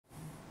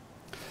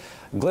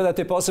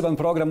Gledate poseban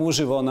program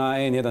uživo na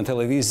N1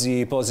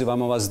 televiziji.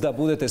 Pozivamo vas da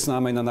budete s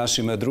nama i na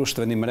našim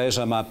društvenim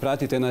mrežama.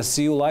 Pratite nas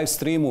i u live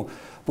streamu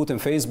putem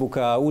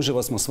Facebooka.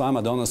 Uživo smo s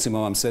vama,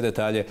 donosimo vam sve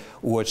detalje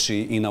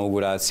uoči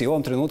inauguracije. U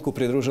ovom trenutku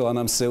pridružila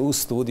nam se u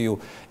studiju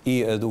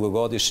i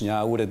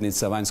dugogodišnja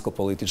urednica,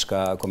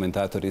 vanjskopolitička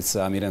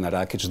komentatorica Mirjana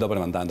Rakić. Dobar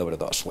vam dan,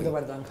 dobrodošli.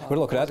 Dobar dan.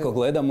 Vrlo kratko,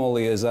 gledamo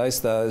li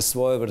zaista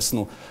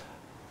svojevrsnu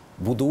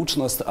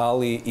budućnost,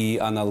 ali i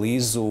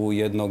analizu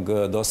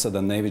jednog do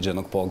sada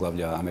neviđenog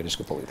poglavlja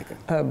američke politike?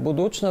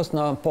 Budućnost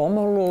na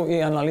pomolu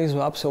i analizu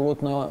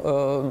apsolutno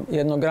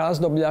jednog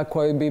razdoblja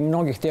koje bi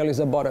mnogi htjeli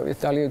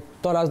zaboraviti, ali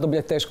to razdoblje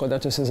je teško da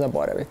će se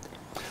zaboraviti.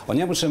 O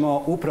njemu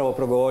ćemo upravo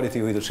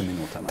progovoriti u idućim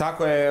minutama.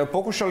 Tako je.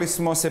 Pokušali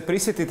smo se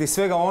prisjetiti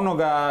svega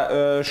onoga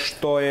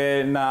što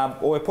je na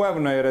ovoj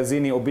pojavnoj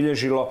razini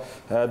obilježilo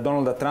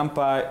Donalda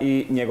Trumpa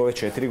i njegove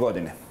 4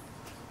 godine.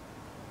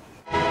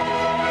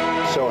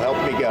 So help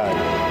me God.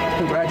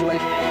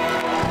 Congratulations.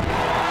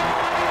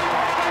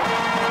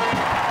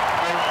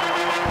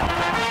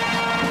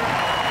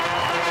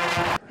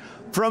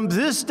 From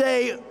this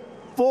day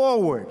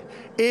forward,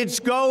 it's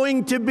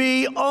going to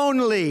be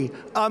only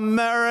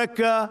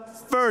America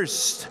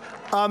first.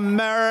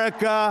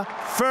 America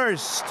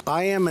first.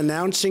 I am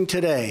announcing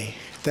today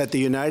that the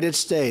United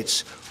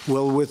States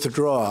will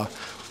withdraw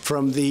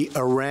from the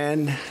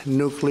Iran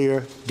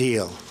nuclear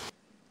deal.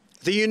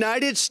 The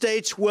United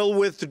States will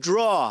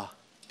withdraw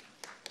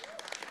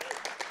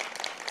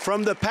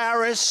from the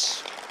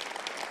Paris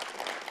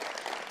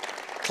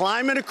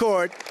Climate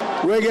Accord.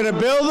 We're going to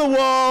build the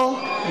wall.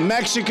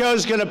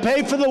 Mexico's going to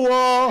pay for the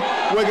wall.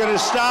 We're going to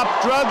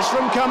stop drugs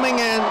from coming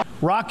in.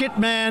 Rocket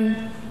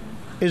Man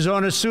is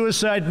on a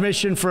suicide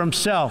mission for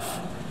himself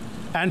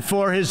and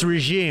for his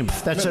regime.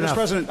 That's enough. Mr.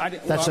 President, I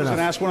was going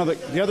to ask one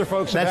of the other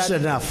folks. That's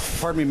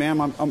enough. Pardon me,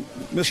 ma'am.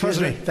 Mr.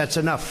 President. That's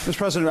enough. Mr.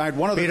 President, I had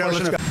one other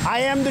question. I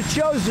am the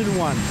chosen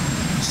one.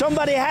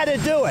 Somebody had to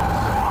do it.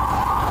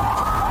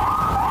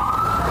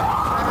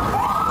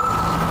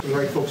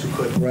 Right, folks who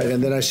could. Right,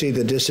 and then I see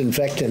the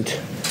disinfectant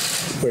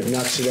where it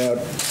knocks it out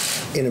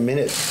in a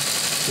minute,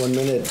 1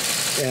 minute.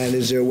 And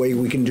is there a way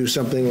we can do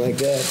something like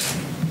that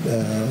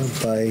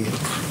by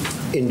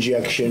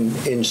injection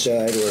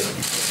inside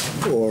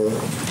or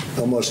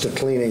almost a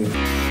cleaning?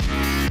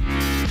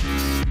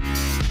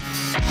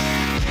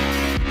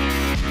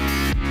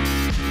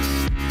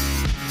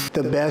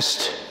 The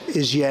best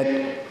is yet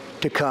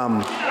to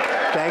come.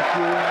 Thank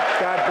you,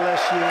 God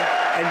bless you,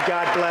 and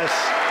God bless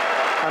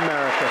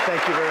America.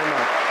 Thank you very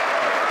much.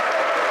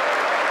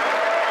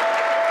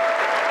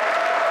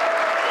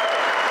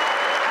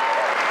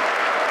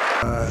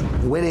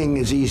 Winning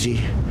is easy.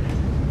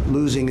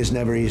 Losing is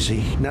never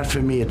easy. Not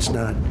for me, it's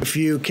not. If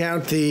you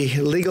count the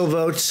legal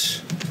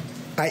votes,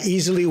 I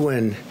easily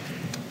win.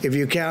 If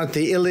you count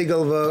the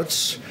illegal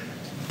votes,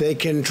 they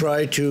can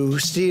try to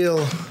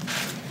steal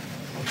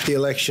the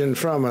election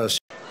from us.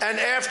 And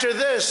after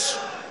this,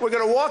 we're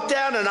going to walk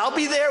down, and I'll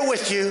be there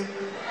with you.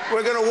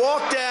 We're going to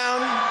walk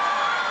down.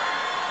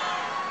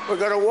 We're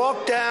going to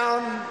walk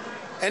down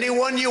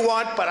anyone you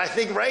want, but I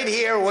think right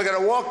here, we're going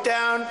to walk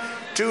down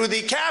to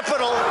the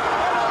Capitol.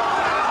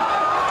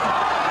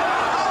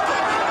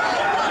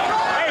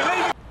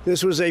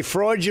 This was a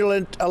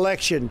fraudulent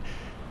election,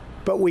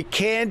 but we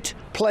can't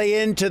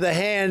play into the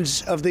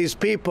hands of these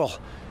people.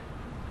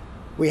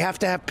 We have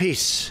to have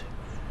peace.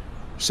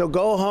 So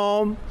go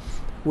home.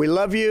 We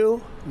love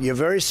you. You're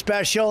very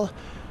special.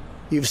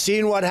 You've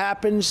seen what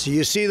happens.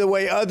 You see the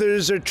way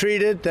others are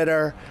treated that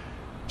are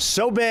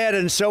so bad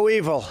and so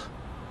evil.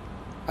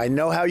 I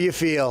know how you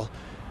feel,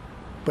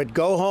 but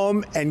go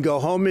home and go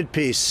home in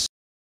peace.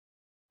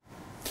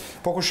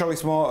 Pokušali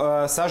smo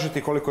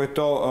sažeti koliko je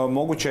to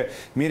moguće,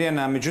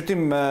 Mirjana,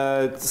 međutim,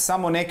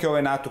 samo neke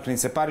ove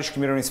natuknice, Pariški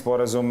mirovni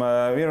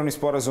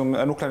sporazum,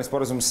 nuklearni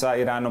sporazum sa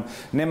Iranom,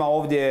 nema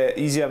ovdje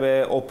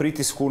izjave o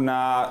pritisku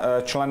na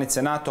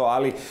članice NATO,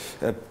 ali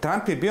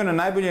Trump je bio na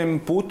najboljem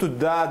putu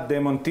da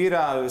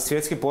demontira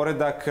svjetski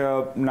poredak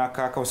na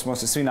kakav smo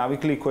se svi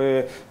navikli, koji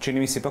je, čini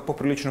mi se, ipak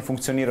poprilično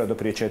funkcionirao do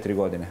prije 4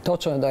 godine.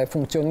 Točno je da je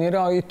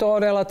funkcionirao i to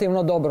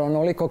relativno dobro,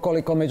 onoliko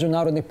koliko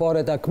međunarodni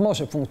poredak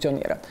može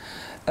funkcionirati.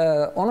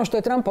 Ono što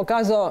je Trump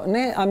pokazao,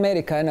 ne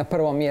Amerika je na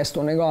prvom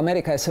mjestu, nego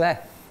Amerika je sve.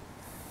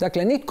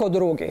 Dakle, nitko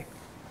drugi,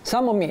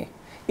 samo mi.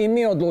 I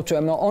mi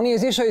odlučujemo. On je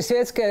izišao iz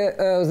svjetske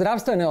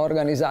zdravstvene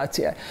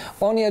organizacije.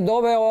 On je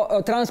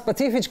doveo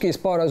transpacifički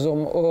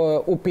sporazum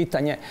u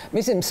pitanje.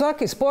 Mislim,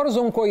 svaki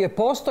sporazum koji je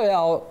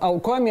postojao, a u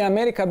kojem je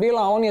Amerika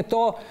bila, on je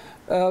to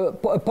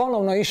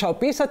ponovno išao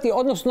pisati,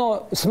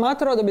 odnosno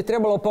smatrao da bi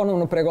trebalo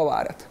ponovno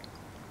pregovarati.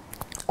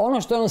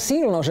 Ono što je on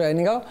silno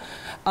želio,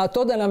 a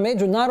to da na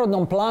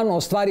međunarodnom planu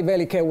ostvari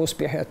velike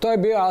uspjehe. To je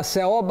bio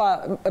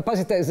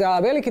pazite, za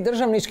veliki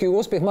državnički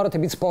uspjeh morate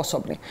biti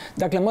sposobni.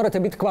 Dakle, morate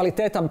biti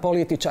kvalitetan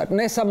političar,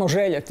 ne samo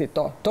željeti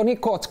to. To nije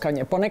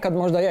kockanje, ponekad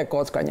možda je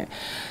kockanje.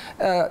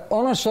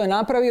 Ono što je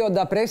napravio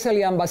da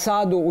preseli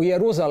ambasadu u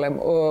Jeruzalem,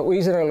 u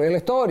Izraelu, jer je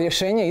to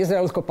rješenje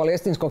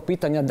izraelsko-palestinskog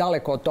pitanja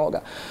daleko od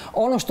toga.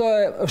 Ono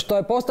što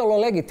je postalo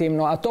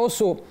legitimno, a to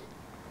su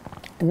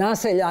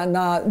naselja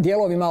na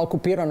dijelovima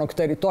okupiranog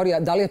teritorija.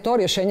 Da li je to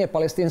rješenje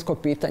palestinskog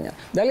pitanja?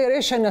 Da li je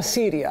rješena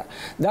Sirija?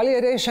 Da li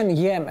je rješen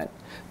Jemen?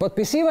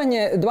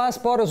 Potpisivanje 2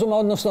 sporazuma,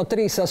 odnosno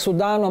 3 sa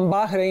Sudanom,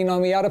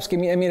 Bahreinom i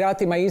Arapskim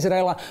Emiratima i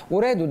Izraela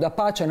u redu,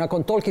 dapače,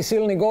 nakon tolikih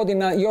silnih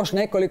godina još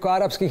nekoliko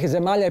arapskih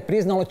zemalja je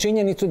priznalo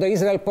činjenicu da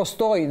Izrael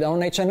postoji, da on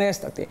neće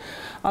nestati.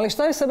 Ali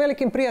šta je sa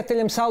velikim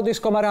prijateljem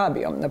Saudijskom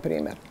Arabijom, na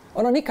primjer?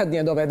 Ono nikad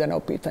nije dovedeno u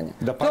pitanje.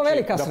 To je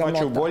velika sramota.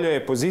 Dapače u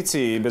boljoj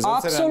poziciji, bez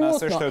obzira na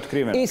sve što je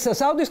otkriveno. I sa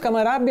Saudijskom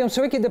Arabijom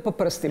se uvijek ide po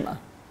prstima,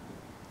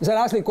 za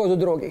razliku od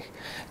drugih.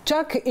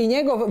 Čak i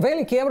njegov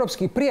veliki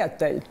evropski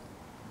prijatelj,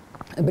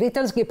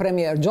 britanski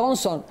premijer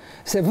Johnson,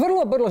 se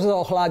vrlo brzo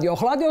ohladio.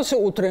 Ohladio se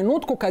u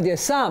trenutku kad je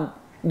sam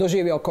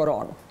doživio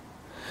koronu.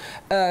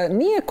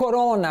 Nije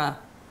korona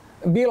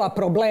bila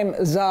problem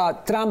za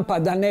Trumpa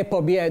da ne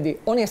pobjedi.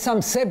 On je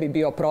sam sebi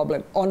bio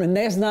problem. On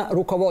ne zna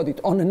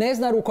rukovoditi. On ne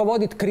zna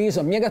rukovoditi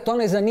krizom. Njega to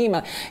ne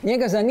zanima.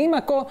 Njega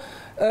zanima ko,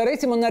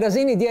 recimo, na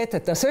razini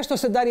djeteta. Sve što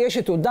se da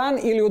riješiti u dan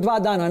ili u 2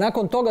 dana.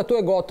 Nakon toga tu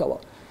je gotovo.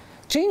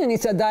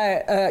 Činjenica da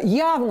je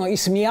javno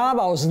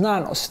ismijavao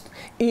znanost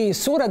i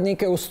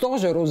suradnike u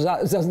stožeru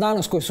za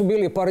znanost koji su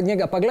bili pored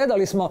njega. Pa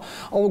gledali smo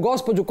ovu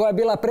gospođu koja je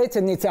bila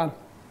predsjednica,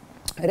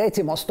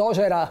 recimo,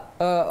 stožera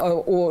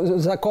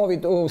za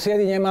COVID u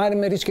Sjedinjenim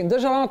Američkim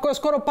Državama, koja je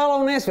skoro pala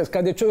u nesvijest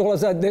kad je čula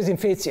za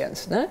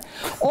dezinficijens.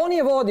 On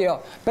je vodio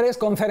pres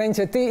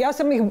konferencije. Ja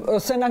sam ih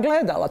se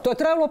nagledala. To je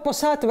trajalo po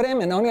sat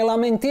vremena. On je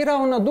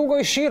lamentirao na dugo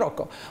i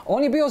široko.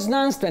 On je bio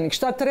znanstvenik.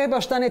 Šta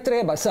treba, šta ne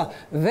treba. Sa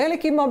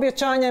velikim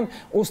obećanjem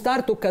u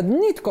startu, kad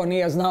nitko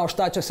nije znao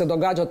šta će se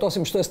događati,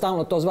 osim što je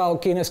stalno to zvao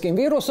kineskim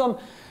virusom,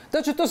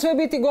 da će to sve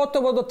biti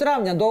gotovo do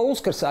travnja, do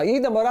Uskrsa.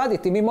 Idemo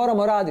raditi, mi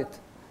moramo raditi.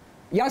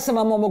 Ja sam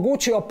vam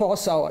omogućio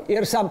posao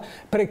jer sam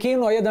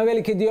prekinuo jedan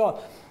veliki dio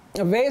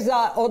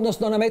veza,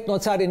 odnosno nametnuo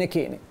carine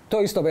Kini. To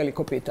je isto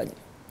veliko pitanje.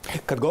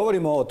 Kad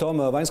govorimo o tom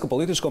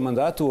vanjskopolitičkom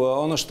mandatu,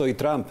 ono što i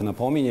Trump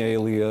napominje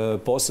ili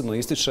posebno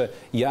ističe,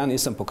 ja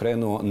nisam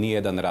pokrenuo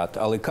nijedan rat.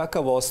 Ali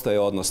kakav ostaje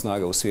odnos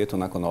snaga u svijetu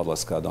nakon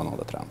odlaska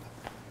Donalda Trumpa?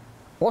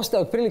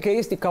 Ostaje otprilike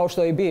isti kao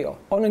što je bio.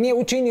 On nije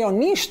učinio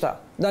ništa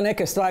da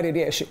neke stvari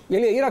riješi.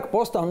 Jer je Irak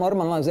postao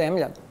normalna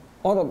zemlja?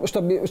 Ono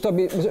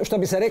što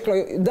bi se reklo,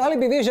 da li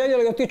bi vi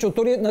željeli otići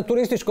na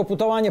turističko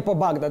putovanje po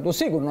Bagdadu?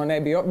 Sigurno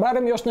ne bi,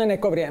 barem još ne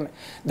neko vrijeme.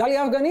 Da li je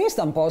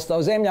Afganistan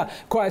postao zemlja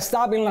koja je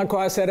stabilna,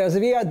 koja se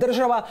razvija,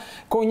 država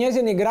koju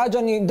njezini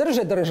građani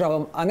drže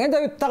državom, a ne da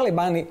ju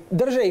talibani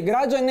drže i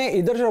građane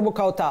i državu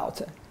kao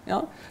taoce?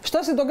 Ja?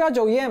 Šta se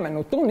događa u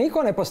Jemenu? Tu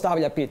niko ne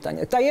postavlja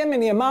pitanje. Taj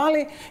Jemen je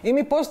mali i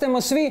mi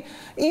postajemo svi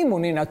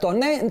imuni na to.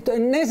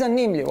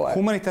 Nezanimljivo je.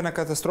 Humanitarna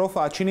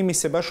katastrofa, a čini mi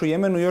se baš u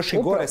Jemenu još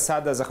i gore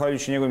sada,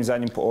 zahvaljujući njegovim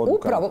zadnjim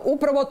odlukama.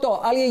 Upravo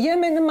to. Ali je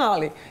Jemen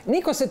mali.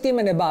 Niko se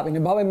time ne bavi. Ne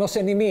bavimo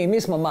se ni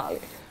mi smo mali.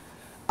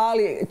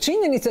 Ali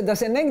činjenica da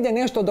se negdje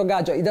nešto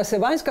događa i da se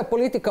vanjska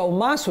politika u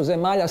masu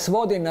zemalja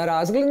svodi na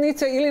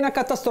razglednice ili na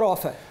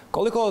katastrofe.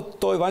 Koliko o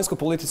toj vanjskoj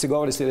politici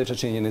govori sljedeća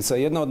činjenica?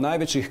 Jedna od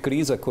najvećih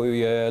kriza koju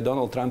je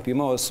Donald Trump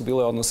imao su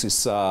bile odnosi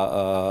sa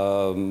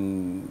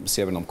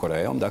Sjevernom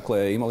Korejom.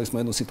 Dakle, imali smo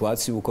jednu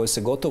situaciju u kojoj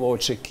se gotovo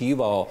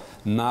očekivao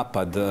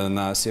napad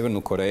na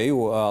Sjevernu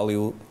Koreju, ali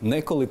u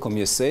nekoliko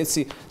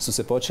mjeseci su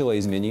se počela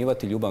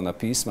izmjenjivati ljubavna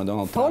pisma.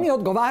 Donald Trump oni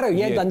odgovaraju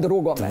jedan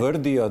drugome.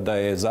 Tvrdio da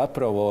je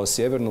zapravo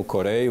Sjevernu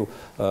Koreju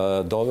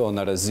doveo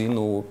na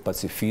razinu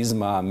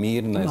pacifizma,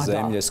 mirne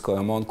zemlje s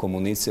kojom on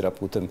komunicira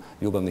putem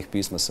ljubavnih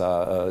pisma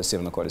sa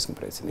sjevernokorejskim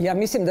predsjednikom. Ja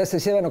mislim da se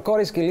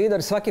sjevernokorejski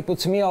lider svaki put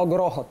smijao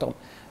grohotom.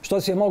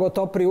 Što si je mogao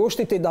to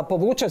priuštiti da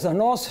povuče za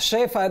nos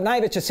šefa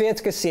najveće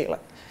svjetske sile.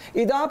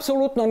 I da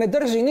apsolutno ne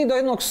drži ni do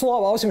jednog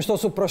slova, osim što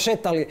su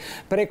prošetali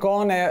preko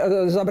one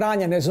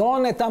zabranjene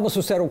zone, tamo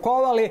su se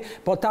rukovali,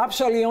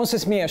 potapšali i on se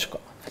smješko.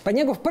 Pa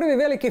njegov prvi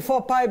veliki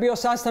faux pas je bio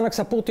sastanak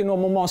sa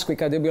Putinom u Moskvi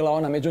kad je bila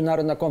ona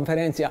međunarodna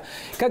konferencija.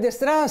 Kad je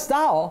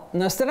stao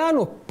na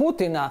stranu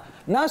Putina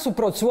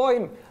nasuprot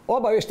svojim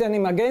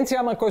obavještajnim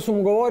agencijama koje su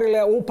mu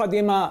govorile o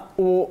upadima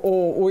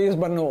u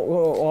izbornu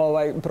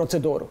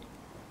proceduru.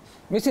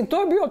 Mislim, to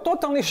je bio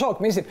totalni šok.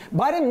 Mislim,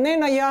 barem ne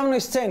na javnoj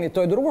sceni.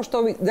 To je drugo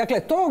što... Dakle,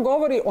 to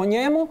govori o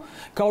njemu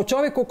kao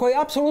čovjeku koji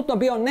je apsolutno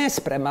bio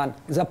nespreman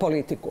za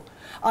politiku.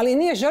 Ali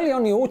nije želio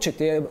ni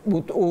učiti.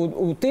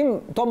 U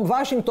tom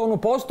Washingtonu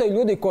postoje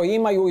ljudi koji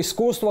imaju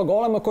iskustvo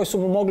golema koji su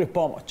mu mogli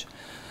pomoći.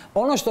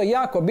 Ono što je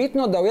jako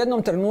bitno da u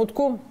jednom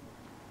trenutku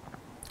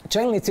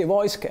čelnici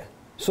vojske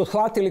su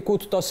shvatili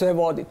kud to sve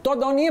vodi. To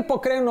da on nije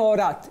pokrenuo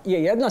rat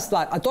je jedna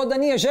stvar, a to da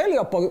nije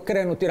želio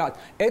pokrenuti rat,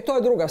 to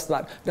je druga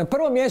stvar. Na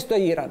prvom mjestu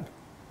je Iran.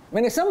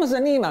 Mene samo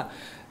zanima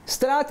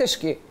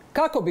strateški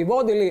kako bi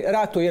vodili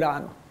rat u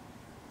Iranu.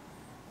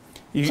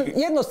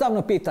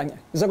 Jednostavno pitanje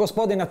za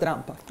gospodina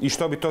Trumpa. I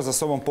što bi to za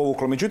sobom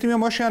povuklo. Međutim,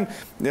 imamo još jedan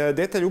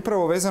detalj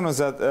upravo vezano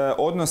za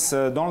odnos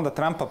Donalda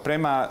Trumpa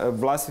prema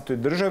vlastitoj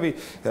državi.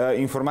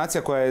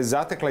 Informacija koja je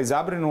zatekla i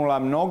zabrinula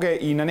mnoge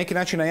i na neki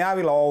način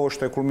najavila ovo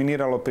što je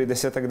kulminiralo prije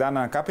 10-ak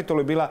dana na Kapitolu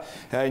je bila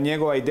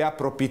njegova ideja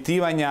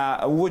propitivanja,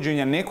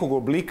 uvođenja nekog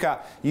oblika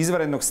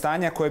izvanrednog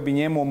stanja koje bi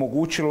njemu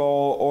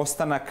omogućilo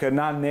ostanak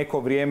na neko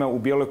vrijeme u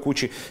Bijeloj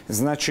kući.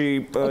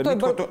 Znači,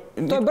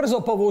 to je brzo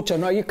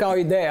povučeno i kao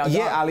ideja.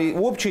 Je, ali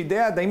uopće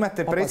ideja da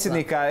imate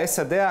predsjednika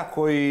SAD-a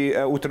koji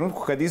u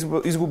trenutku kad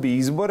izgubi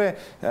izbore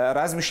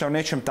razmišlja o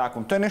nečem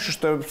takvom. To je nešto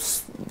što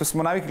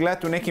smo navikli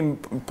gledati u nekim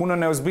puno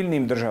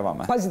neozbiljnijim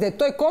državama. Pazite,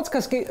 to je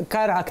kockarski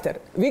karakter.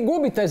 Vi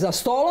gubite za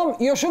stolom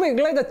i još uvijek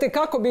gledate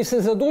kako bi se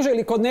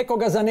zadužili kod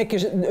nekoga za neki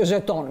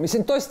žeton.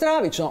 Mislim, to je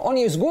stravično. On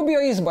je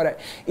izgubio izbore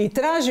i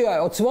tražio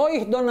je od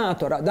svojih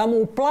donatora da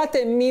mu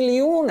uplate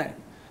milijune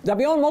da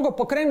bi on mogao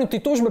pokrenuti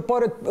tužbe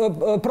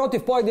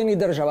protiv pojedinih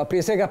država,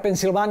 prije svega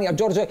Pensilvanija,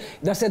 Georgia,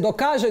 da se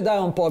dokaže da je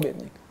on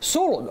pobjednik.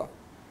 Suludo.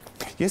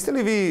 Jeste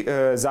li vi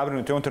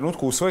zabrinuti u ovom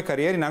trenutku? U svojoj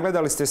karijeri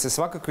nagledali ste se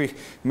svakakvih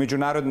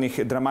međunarodnih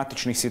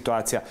dramatičnih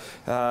situacija.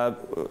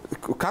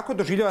 Kako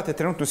doživljavate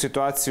trenutnu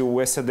situaciju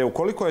u SAD-u?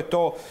 Koliko je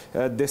to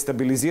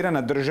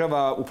destabilizirana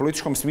država u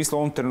političkom smislu u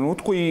ovom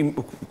trenutku i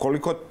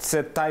koliko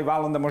se taj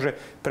val onda može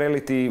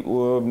preliti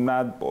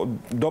na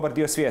dobar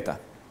dio svijeta?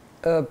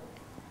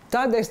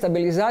 Ta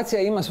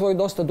destabilizacija ima svoju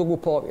dosta dugu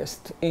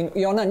povijest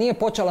i ona nije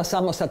počela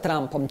samo sa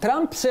Trumpom.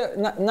 Trump se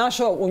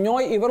našao u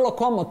njoj i vrlo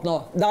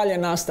komotno dalje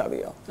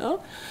nastavio.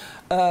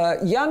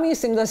 Ja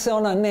mislim da se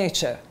ona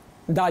neće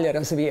dalje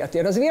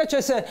razvijati. Razvijat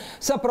će se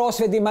sa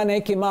prosvjedima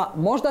nekima.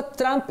 Možda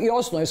Trump i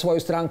osnuje svoju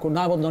stranku,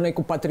 navodno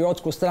neku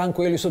patriotsku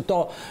stranku, ili su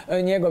to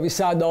njegovi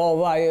sad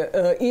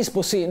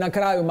ispusi na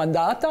kraju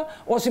mandata,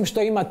 osim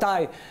što ima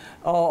taj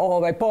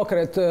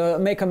pokret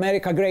Make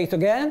America Great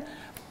Again.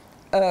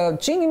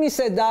 Čini mi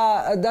se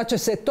da će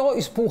se to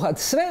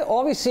ispuhati. Sve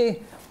ovisi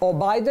o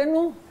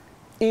Bidenu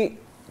i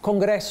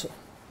Kongresu.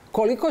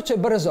 Koliko će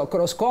brzo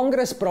kroz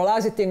Kongres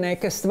prolaziti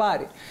neke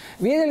stvari.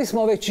 Vidjeli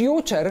smo već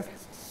jučer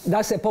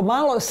da se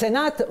pomalo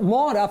Senat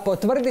mora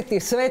potvrditi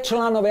sve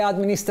članove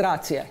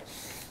administracije.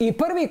 I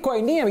prvi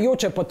koji nije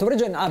jučer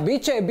potvrđen, a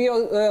bit će, je bio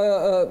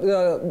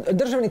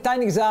državni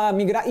tajnik za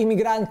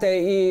imigrante,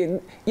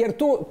 jer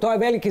to je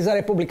veliki za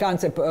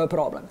republikance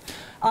problem.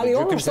 Ali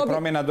međutim, se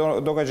promjena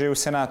događa i u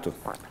Senatu.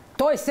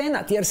 To je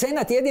Senat, jer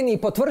Senat jedini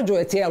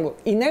potvrđuje cijelu.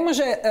 I ne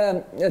može,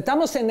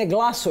 tamo se ne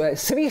glasuje.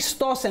 Svih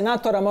 100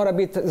 senatora mora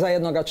biti za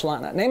jednoga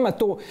člana. Nema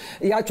tu,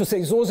 ja ću se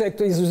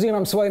izuzeti,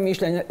 izuzimam svoje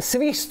mišljenje.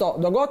 Svih 100,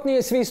 dogod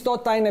nije svih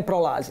 100, taj ne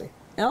prolazi.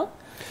 Ja?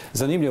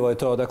 Zanimljivo je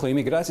to. Dakle,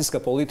 imigracijska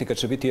politika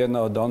će biti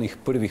jedna od onih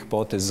prvih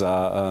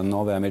poteza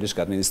nove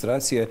američke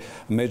administracije.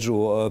 Među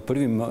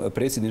prvim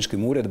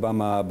predsjedničkim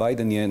uredbama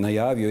Biden je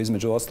najavio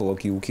između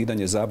ostalog i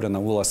ukidanje zabrana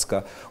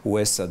ulaska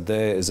u SAD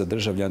za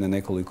državljane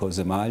nekoliko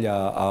zemalja,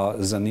 a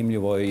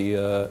zanimljivo i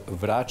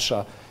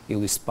vraća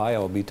ili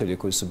spaja obitelji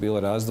koje su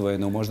bile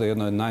razdvojene u možda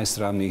jednoj od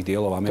najsramnijih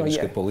dijelova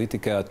američke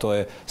politike, a to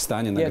je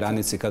stanje na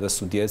granici kada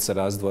su djeca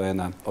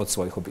razdvojena od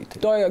svojih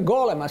obitelji. To je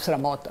golema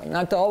sramota.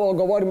 Znate, ovo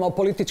govorimo o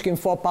političkim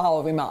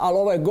faux-pasovima, ali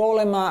ovo je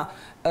golema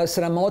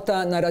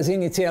sramota na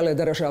razini cijele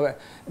države.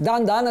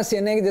 Dan danas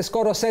je negdje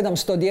skoro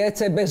 700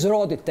 djece bez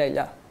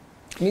roditelja.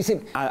 Mislim,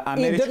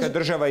 američka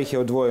država ih je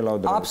odvojila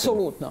od roditelja.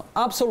 Apsolutno,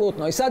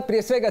 apsolutno. I sad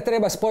prije svega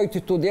treba spojiti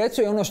tu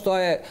djecu i ono što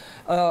je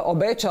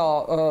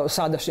obećao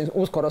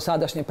uskoro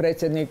sadašnji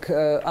predsjednik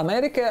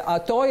Amerike, a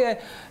to je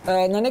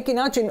na neki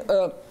način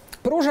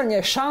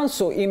pružanje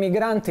šansu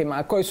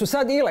imigrantima koji su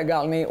sad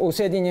ilegalni u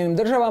Sjedinjenim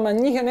državama,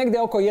 njih je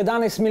negdje oko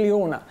 11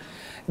 milijuna.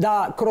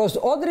 Da kroz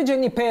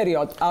određeni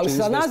period, ali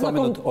sa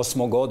naznakom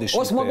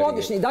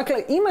osmogodišnji, dakle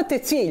imate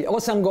cilj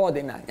 8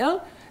 godina, ja?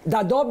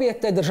 Da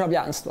dobijete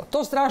državljanstvo.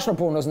 To strašno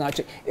puno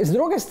znači. S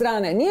druge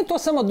strane, nije to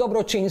samo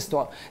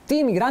dobročinstvo. Ti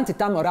imigranti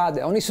tamo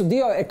rade. Oni su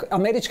dio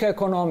američke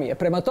ekonomije.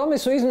 Prema tome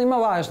su iznimno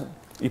važni.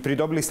 I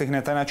pridobili ste ih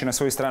na taj način na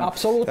svoju stranu.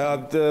 Apsolutno.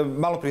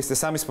 Malo prije ste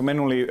sami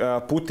spomenuli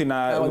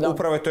Putina.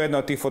 Upravo je to jedna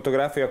od tih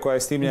fotografija koja je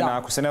snimljena,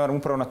 ako se ne varam,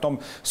 upravo na tom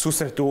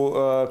susretu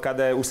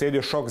kada je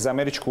uslijedio šok za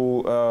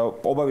američku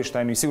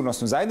obavještajnu i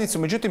sigurnosnu zajednicu.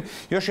 Međutim,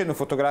 još jednu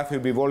fotografiju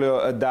bih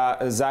volio da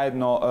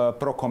zajedno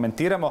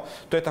prokomentiramo.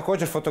 To je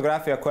također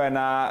fotografija koja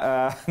na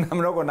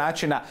mnogo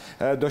načina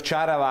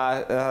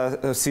dočarava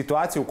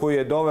situaciju u koju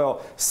je doveo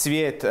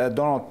svijet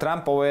Donald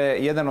Trump. Ovo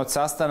je jedan od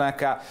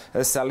sastanaka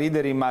sa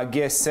liderima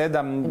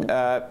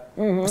G7,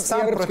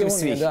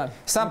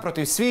 sam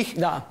protiv svih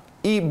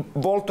i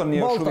Bolton je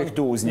još uvijek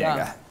tu uz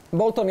njega.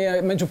 Bolton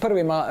je među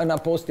prvima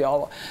napustio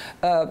ovo.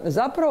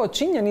 Zapravo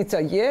činjenica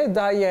je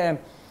da je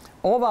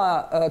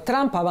ova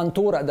Trump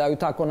avantura, da ju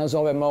tako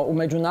nazovemo, u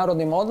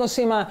međunarodnim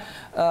odnosima,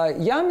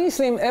 ja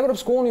mislim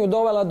Europsku uniju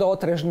dovela do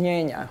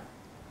otrežnjenja.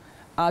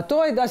 A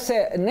to je da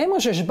se ne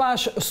možeš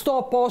baš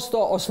 100%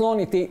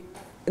 osloniti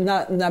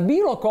na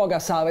bilo koga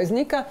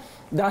saveznika,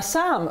 da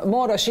sam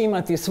moraš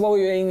imati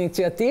svoje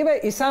inicijative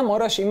i sam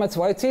moraš imati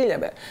svoje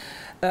ciljeve.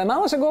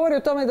 Malo se govori o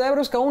tome da je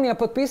Europska unija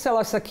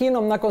potpisala sa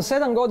Kinom nakon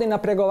 7 godina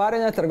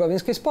pregovaranja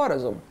trgovinski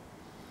sporazum.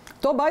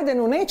 To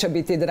Bidenu neće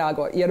biti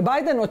drago, jer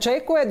Biden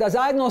očekuje da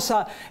zajedno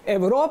sa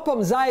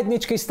Europom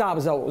zajednički stav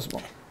zauzmu.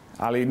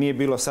 Ali nije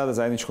bilo sada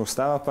zajedničkog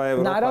stava, pa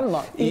Europa... Naravno.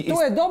 I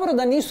tu je dobro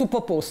da nisu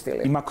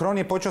popustili. I Macron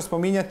je počeo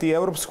spominjati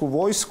europsku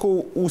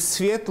vojsku u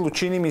svjetlu,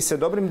 čini mi se,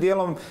 dobrim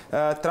dijelom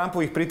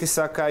Trumpovih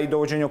pritisaka i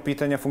dovođenja u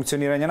pitanja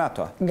funkcioniranja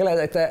NATO-a.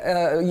 Gledajte,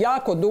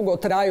 jako dugo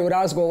traju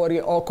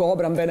razgovori oko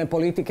obrambene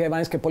politike i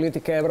vanjske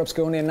politike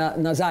Europske unije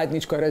na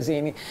zajedničkoj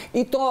razini.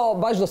 I to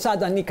baš do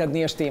sada nikad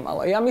nije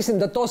štimalo. Ja mislim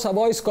da to sa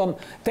vojskom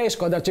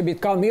teško da će biti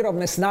kao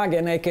mirovne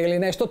snage neke ili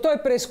nešto. To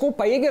je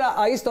preskupa igra,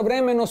 a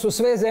istovremeno su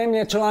sve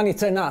zemlje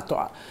članice NATO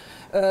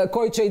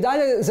koji će i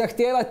dalje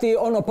zahtijevati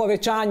ono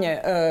povećanje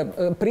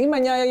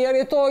primanja, jer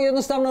je to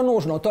jednostavno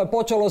nužno. To je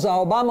počelo za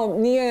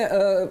Obamom,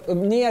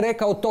 nije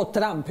rekao to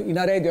Trump i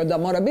naredio da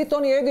mora biti,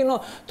 on je jedino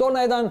to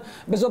na jedan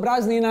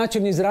bezobrazniji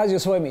način izrazio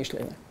svoje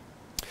mišljenje.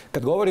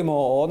 Kad govorimo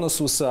o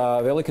odnosu sa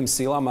velikim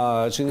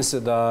silama, čini se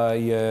da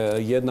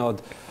je jedna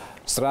od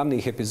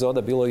sramnih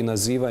epizoda bilo i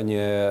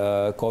nazivanje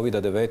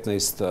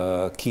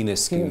COVID-19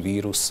 kineskim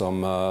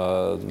virusom.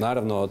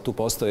 Naravno, tu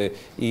postoje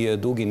i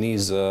dugi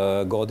niz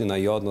godina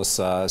i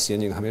odnosa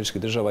Sjedinjenih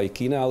Američkih Država i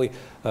Kine, ali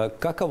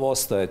kakav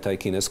ostaje taj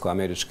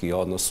kinesko-američki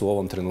odnos u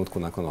ovom trenutku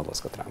nakon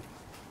odlaska Trumpa?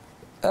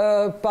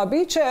 Pa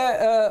bit će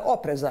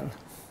oprezan.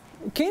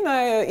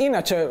 Kina je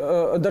inače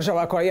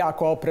država koja je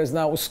jako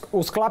oprezna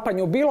u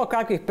sklapanju bilo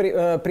kakvih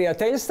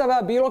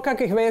prijateljstava, bilo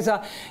kakvih veza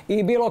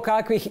i bilo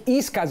kakvih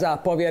iskaza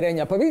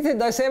povjerenja. Pa vidite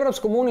da je s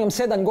Europskom unijom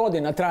 7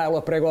 godina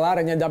trajalo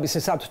pregovaranje da bi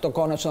se sad to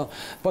konačno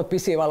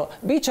potpisivalo.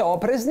 Biće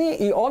oprezni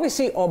i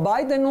ovisi o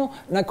Bidenu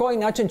na koji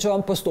način će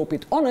on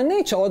postupiti. On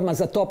neće odmah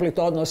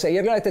zatopliti odnose,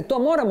 jer gledajte, to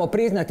moramo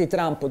priznati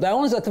Trumpu, da je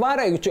on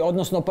zatvarajući,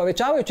 odnosno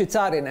povećavajući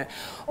carine,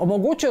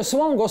 omogućio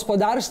svom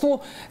gospodarstvu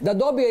da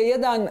dobije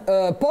jedan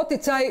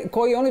poticaj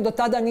koji oni do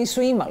tada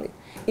nisu imali.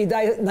 I da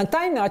je na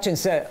taj način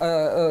se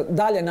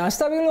dalje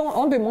nastavilo,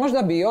 on bi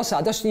možda bio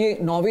sadašnji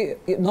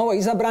novo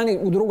izabrani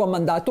u drugom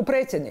mandatu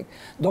predsjednik.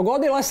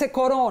 Dogodila se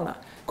korona.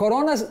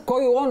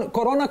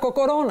 Korona ko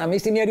korona,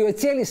 mislim, jer ju je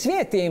cijeli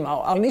svijet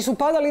imao, ali nisu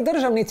padali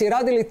državnici i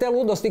radili te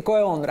ludosti koje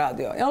je on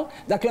radio. Jel?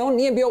 Dakle, on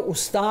nije bio u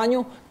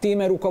stanju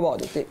time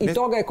rukovoditi i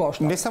toga je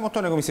koštalo. Ne samo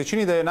to, nego mi se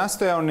čini da je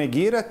nastojao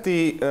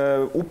negirati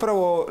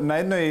upravo na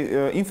jednoj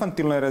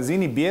infantilnoj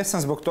razini,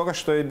 bijesan zbog toga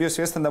što je bio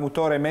svjestan da mu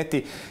to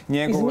remeti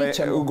njegove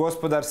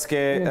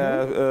gospodarske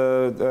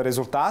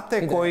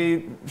rezultate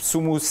koji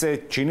su mu se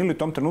činili u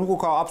tom trenutku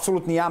kao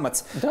apsolutni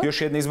jamac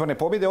još jedne izborne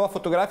pobjede. Ova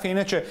fotografija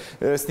inače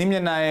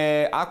snimljena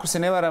je, ako se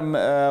ne varam,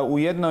 u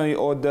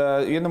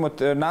jednom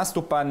od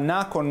nastupa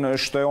nakon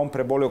što je on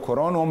prebolio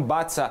koronu. On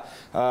baca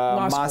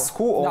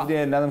masku.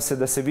 Ovdje nadam se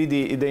da se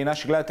vidi i da i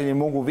naši gledatelji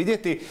mogu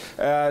vidjeti.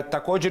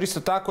 Također isto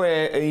tako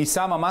je i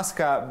sama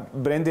maska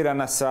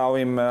brendirana sa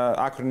ovim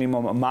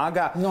akronimom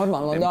MAGA.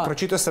 Normalno, da.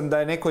 Pročitao sam da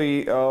je neko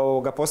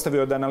ga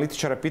postavio od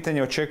analitičara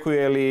pitanje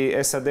očekuje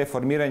li SAD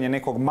formiranje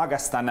nekog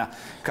Magastana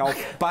kao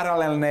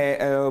paralelne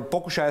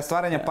pokušaja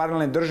stvaranja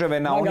paralelne države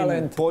na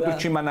onim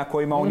područjima na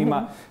kojima on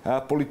ima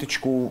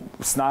političku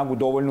snagu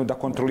dovoljnu da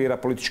kontrolira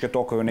političke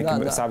tokove u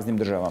nekim saveznim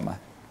državama.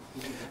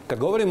 Kad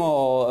govorimo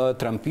o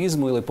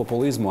trumpizmu ili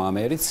populizmu u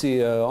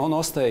Americi, on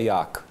ostaje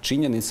jak.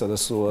 Činjenica da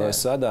su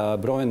sada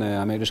brojne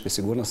američke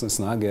sigurnosne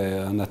snage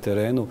na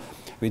terenu.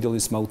 Vidjeli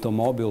smo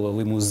automobil,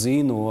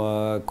 limuzinu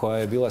koja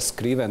je bila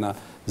skrivena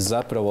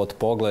zapravo od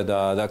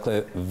pogleda,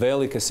 dakle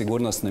velike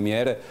sigurnosne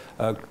mjere.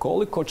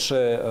 Koliko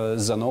će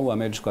za novu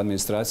američku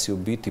administraciju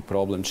biti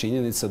problem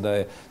činjenica da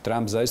je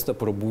Trump zaista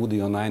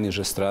probudio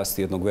najniže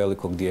strasti jednog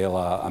velikog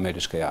dijela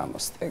američke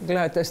javnosti?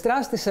 Gledajte,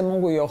 strasti se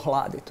mogu i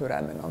ohladiti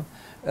vremenom.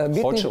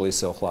 Hoće li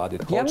se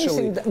ohladiti? Hoće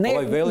li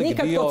ovaj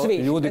velik dio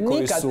ljudi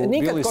koji su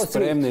bili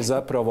spremni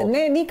zapravo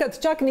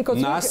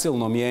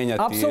nasilno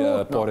mijenjati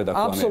poredak u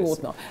Americi?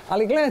 Apsolutno.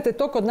 Ali gledajte,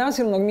 to kod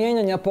nasilnog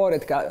mijenjanja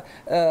poretka,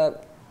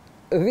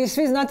 vi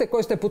svi znate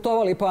koji ste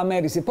putovali po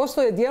Americi.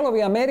 Postoje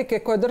dijelovi Amerike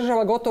koje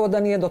država gotovo da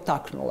nije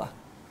dotaknula.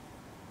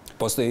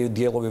 Postoje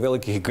dijelovi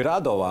velikih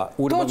gradova,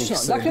 urbanih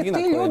sredina koje nije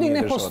država. Dakle, ti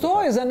ljudi ne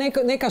postoje za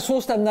neka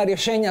sustavna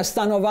rješenja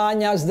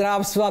stanovanja,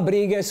 zdravstva,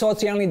 brige,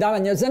 socijalnih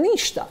davanja, za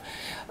ništa.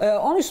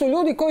 Oni su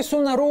ljudi koji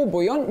su na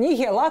rubu i njih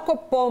je lako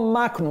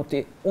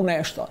pomaknuti u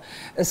nešto.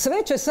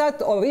 Sve će sad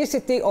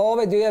ovisiti o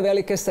ove dvije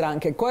velike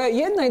stranke, koje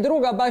jedna i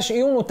druga baš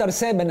i unutar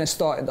sebe ne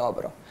stoje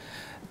dobro.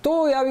 Tu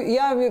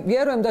ja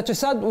vjerujem da će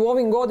sad u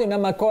ovim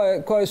godinama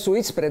koje su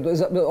ispred,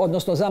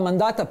 odnosno za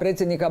mandata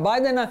predsjednika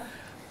Bidena,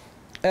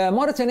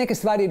 morat se neke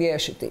stvari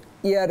riješiti.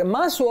 Jer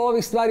masu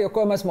ovih stvari o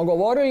kojima smo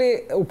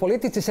govorili u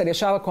politici se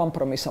rješava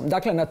kompromisom.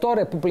 Dakle, na to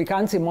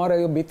republikanci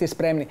moraju biti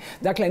spremni.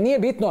 Dakle, nije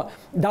bitno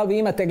da li vi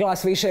imate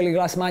glas više ili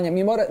glas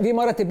manje. Vi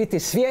morate biti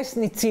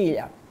svjesni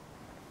cilja.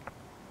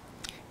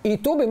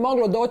 I tu bi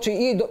moglo doći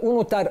i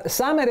unutar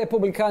same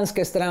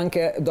republikanske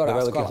stranke do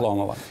raskola. Velikih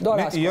lomova.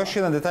 I još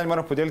jedan detalj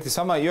moram podijeliti s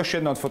vama. Još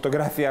jedna od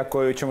fotografija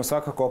koju ćemo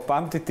svakako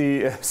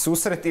pamtiti.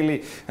 Susret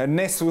ili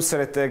ne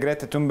susret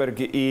Grete Thunberg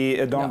i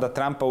Donalda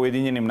Trumpa u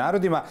Ujedinjenim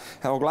narodima.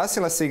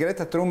 Oglasila se i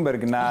Greta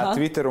Thunberg na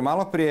Twitteru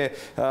maloprije.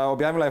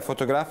 Objavila je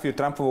fotografiju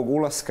Trumpovog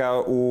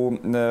ulaska u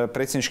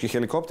predsjednički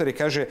helikopter i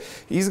kaže: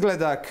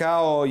 izgleda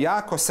kao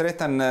jako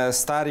sretan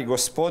stari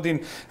gospodin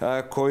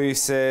koji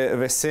se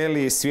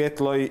veseli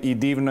svjetloj i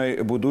divnoj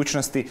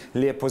budućnosti,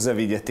 lijepo za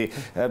vidjeti.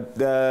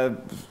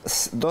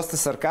 Dosta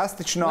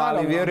sarkastično,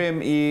 ali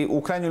vjerujem i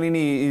u krajnjoj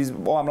liniji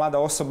ova mlada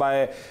osoba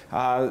je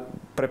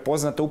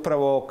prepoznata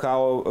upravo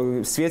kao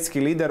svjetski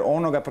lider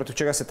onoga protiv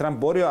čega se Trump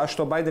borio, a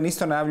što Biden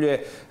isto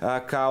najavljuje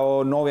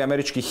kao novi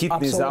američki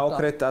hitni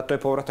zaokret, a to je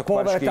povratak u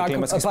Pariški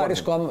klimatski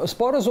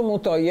sporazumu.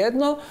 To je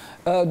jedno.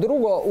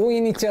 Drugo, u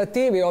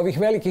inicijativi ovih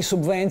velikih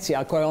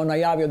subvencija koje on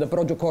najavio da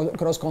prođu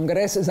kroz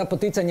Kongres za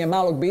poticanje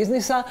malog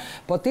biznisa,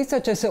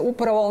 poticat će se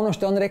upravo ono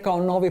što je on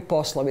rekao, novi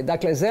poslovi.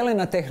 Dakle,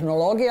 zelena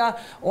tehnologija,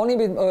 oni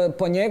bi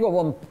po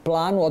njegovom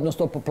planu,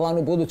 odnosno po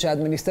planu buduće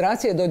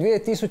administracije, do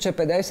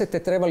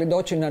 2050. trebali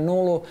doći na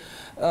nulu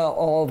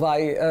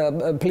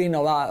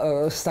plinova,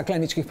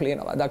 stakleničkih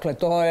plinova. Dakle,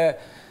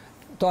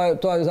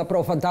 to je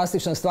zapravo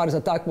fantastična stvar za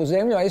takvu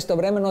zemlju, a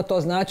istovremeno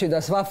to znači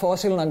da sva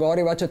fosilna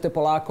goriva ćete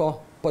polako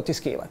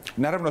potiskivati.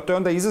 Naravno, to je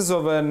onda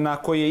izazov na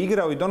koji je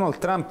igrao i Donald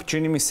Trump,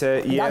 čini mi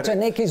se, jer da će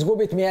neki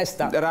izgubiti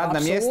mjesta. Radna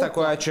mjesta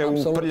koja će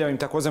u prljavim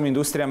takozvanim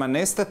industrijama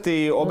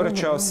nestati.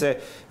 Obraćao se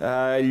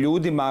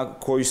ljudima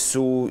koji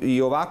su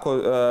i ovako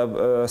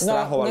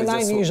strahovali na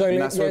najnižoj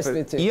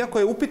ljestvici. Iako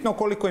je upitno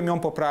koliko im je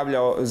on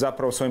popravljao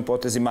zapravo svojim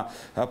potezima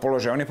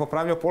položaj. On je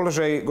popravljao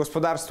položaj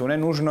gospodarstvu, ne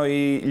nužno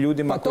i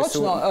ljudima koji su...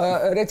 Točno,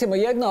 recimo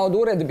jedna od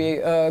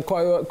uredbi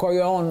koju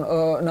je on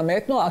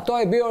nametnuo, a to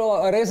je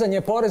bilo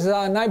rezanje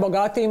poreza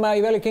najbogatijima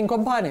i velikim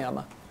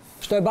kompanijama,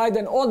 što je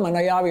Biden odmah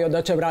najavio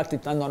da će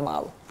vratiti na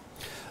normalu.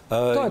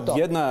 To je to.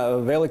 Jedna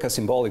velika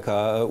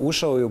simbolika.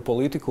 Ušao je u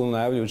politiku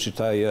najavljujući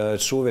taj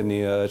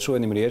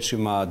čuvenim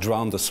riječima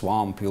drown the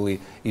swamp ili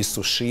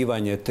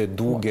isušivanje te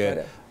duge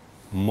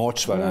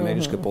močvare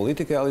američke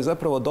politike, ali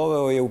zapravo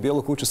doveo je u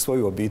Bijelu kuću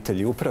svoju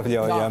obitelj i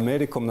upravljao je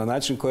Amerikom na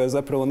način koja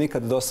zapravo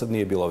nikad do sad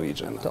nije bilo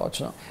viđena.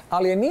 Točno.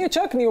 Ali je nije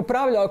čak ni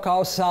upravljao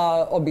kao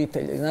sa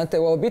obitelji. Znate,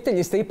 u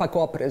obitelji ste ipak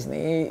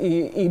oprezni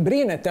i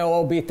brinete o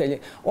obitelji.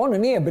 On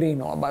nije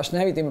brinuo baš,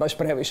 ne vidim baš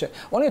previše.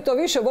 On je to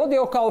više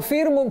vodio kao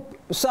firmu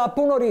sa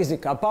puno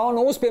rizika. Pa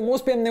ono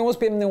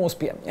ne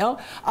uspijem. Jel?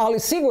 Ali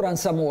siguran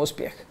sam u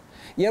uspjeh.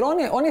 Jer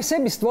on je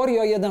sebi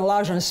stvorio jedan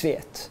lažan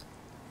svijet.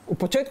 U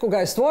početku ga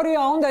je stvorio,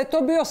 a onda je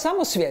to bio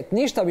samo svijet,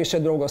 ništa više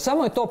drugo,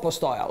 samo je to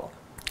postojalo.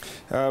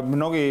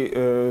 Mnogi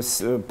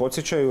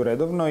podsjećaju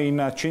redovno i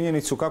na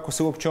činjenicu kako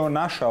se uopće on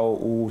našao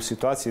u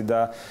situaciji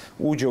da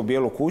uđe u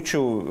Bijelu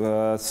kuću.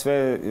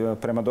 Sve,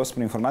 prema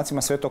dostupnim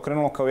informacijama, sve to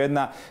krenulo kao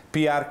jedna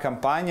PR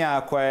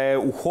kampanja koja je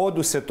u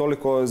hodu se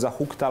toliko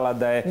zahuktala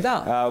da je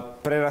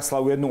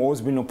prerasla u jednu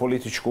ozbiljnu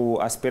političku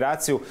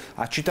aspiraciju,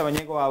 a čitava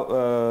njegova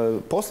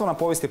poslovna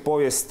povijest je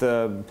povijest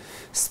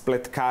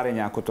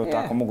spletkarenja, ako to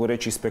tako mogu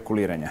reći, i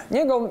spekuliranja.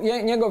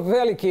 Njegov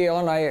veliki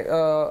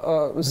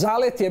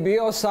zalet je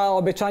bio sa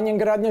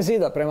obećanjem gradnje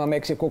zida prema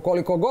Meksiku.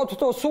 Koliko god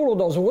to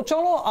suludo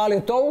zvučalo,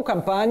 ali to u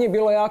kampanji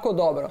bilo jako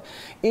dobro.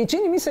 I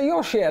čini mi se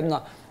još jedno,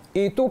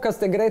 i tu kad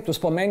ste Gretu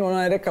spomenuli,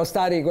 on je rekao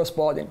stariji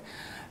gospodin.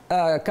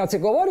 Kad se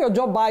govori o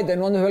Joe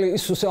Bidenu,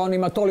 on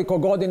ima toliko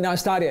godina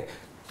starije.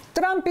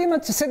 Trump ima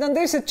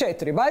 74,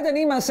 Biden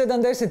ima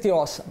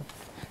 78.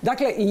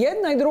 Dakle, i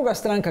jedna i druga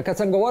stranka, kad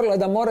sam govorila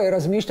da moraju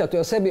razmišljati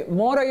o sebi,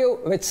 moraju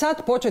već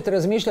sad početi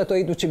razmišljati o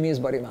idućim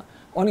izborima.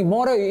 Oni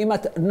moraju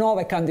imati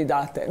nove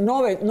kandidate,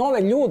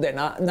 nove ljude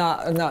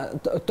na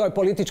toj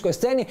političkoj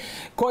sceni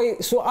koji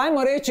su,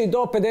 ajmo reći,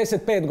 do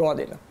 55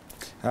 godina.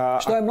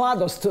 Što je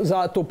mladost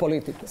za tu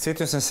politiku.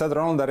 Sjetio sam sad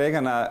Ronalda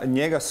Reagana,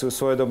 njega su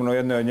svojedobno u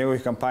jednoj od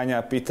njegovih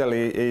kampanja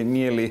pitali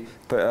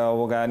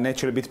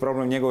neće li biti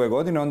problem njegove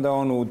godine, onda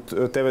on u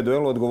TV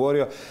duelu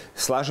odgovorio: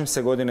 slažem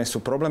se, godine su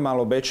problem,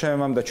 ali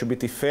obećajem vam da ću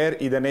biti fair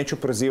i da neću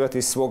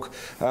prozivati svog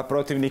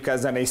protivnika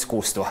za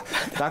neiskustvo.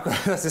 Tako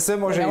da se sve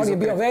može izokrenuti.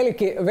 On je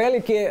bio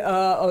veliki,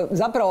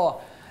 zapravo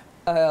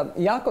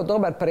jako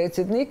dobar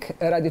predsjednik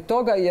radi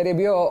toga jer je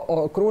bio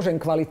okružen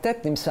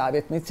kvalitetnim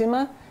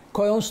savjetnicima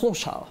koje on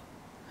slušao.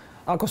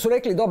 Ako su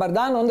rekli dobar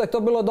dan, onda je to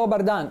bilo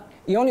dobar dan.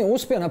 I on je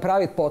uspio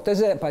napraviti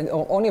poteze, pa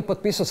on je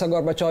potpisao sa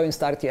Gorbačovim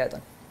start 1.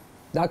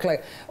 Dakle,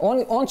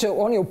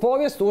 on je u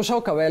povijest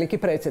ušao kao veliki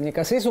predsjednik,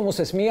 a svi su mu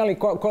se smijali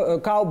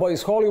kauboj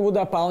iz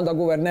Hollywooda, pa onda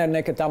guverner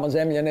neke tamo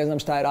zemlje, ne znam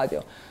šta je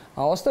radio.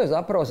 A ostao je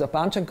zapravo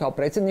zapamćen kao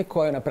predsjednik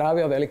koji je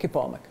napravio veliki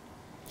pomak.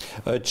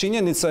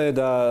 Činjenica je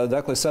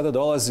da sada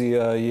dolazi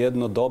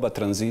jedno doba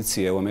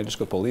tranzicije u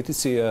američkoj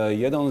politici.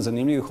 Jedan od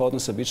zanimljivih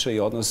odnosa bit će i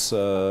odnos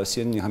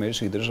Sjedinjenih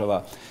Američkih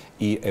Država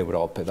i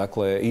Europe.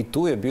 Dakle, i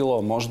tu je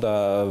bilo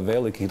možda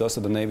velikih, do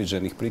sada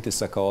neviđenih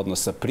pritisaka,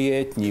 odnosa,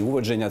 prijetnji,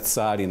 uvođenja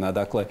carina.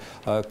 Dakle,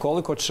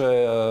 koliko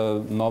će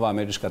nova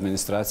američka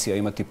administracija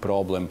imati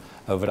problem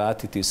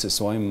vratiti se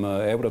svojim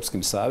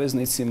europskim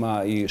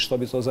saveznicima i što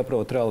bi to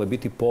zapravo trebale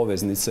biti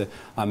poveznice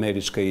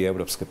američke i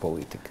europske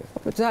politike?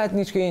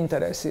 Zajednički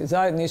interesi.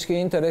 Zajednički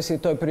interesi,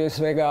 to je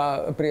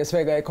prije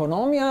svega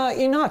ekonomija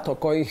i NATO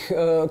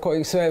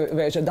koji sve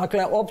veže.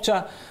 Dakle,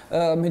 opća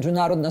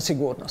međunarodna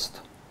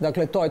sigurnost.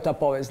 Dakle, to je ta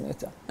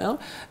poveznica.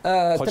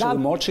 Hoće li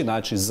moći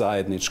naći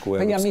zajedničku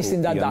europsku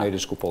i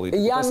američku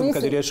politiku? Posebno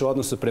kad je riječ o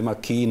odnosu prema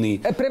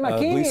Kini,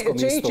 Bliskom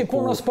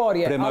istoku,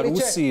 prema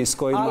Rusiji s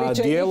kojima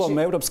dijelom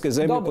europske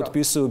zemlje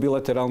potpisuju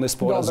bilateralne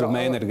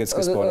sporazume,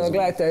 energetske sporazume.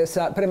 Gledajte,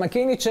 prema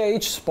Kini će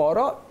ići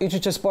sporo, ići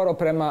će sporo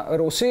prema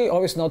Rusiji,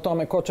 ovisno o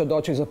tome ko će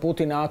doći za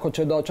Putina, ako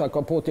će doći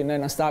ako Putin ne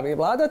nastavi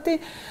vladati,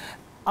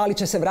 ali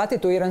će se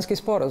vratiti u iranski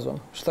sporazum,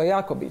 što je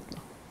jako bitno.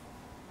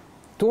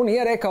 Tu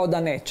nije rekao da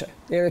neće,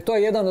 jer to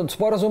je jedan od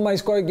sporazuma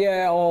iz kojeg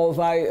je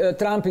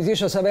Trump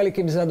izišao sa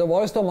velikim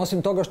zadovoljstvom,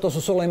 osim toga što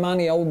su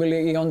Sulejmanija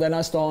ubili i onda je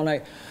nastao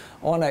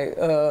onaj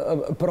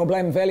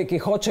problem veliki,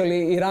 hoće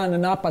li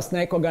Iran napast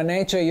nekoga,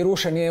 neće, i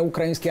rušen je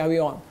ukrajinski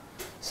avion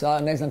sa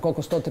ne znam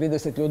koliko,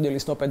 130 ljudi ili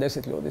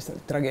 150 ljudi,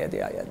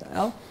 tragedija jedna.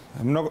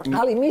 Jel?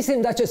 Ali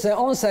mislim da će se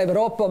on sa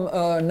Europom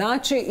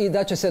naći i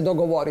da će se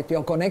dogovoriti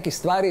oko nekih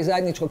stvari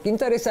zajedničkog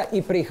interesa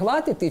i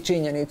prihvatiti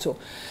činjenicu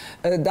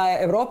da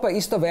je Europa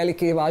isto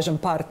veliki i važan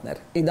partner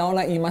i da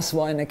ona ima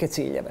svoje neke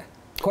ciljeve.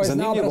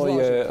 Zanimljivo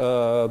je,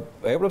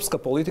 europska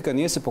politika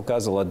nije se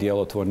pokazala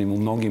djelotvornim u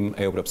mnogim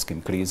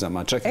europskim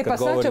krizama. Pa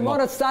sad će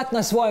morat stati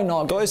na svoje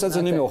noge. To je sad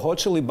zanimljivo.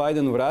 Hoće li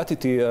Biden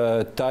vratiti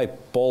taj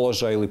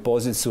položaj ili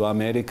poziciju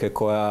Amerike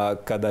koja,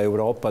 kada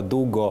Europa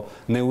dugo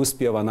ne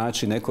uspijeva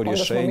naći neko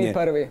rješenje,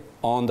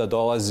 onda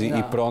dolazi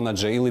i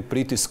pronađe ili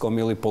pritiskom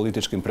ili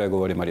političkim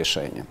pregovorima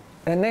rješenje?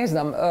 Ne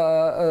znam.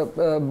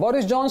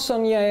 Boris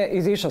Johnson je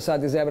izišao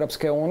sad iz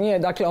Europske unije.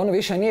 Dakle, on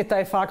više nije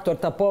taj faktor,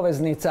 ta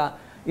poveznica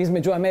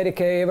između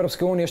Amerike i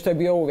Europske unije što je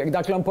bio uvijek.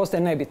 Dakle, on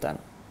postaje nebitan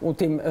u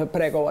tim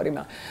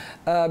pregovorima.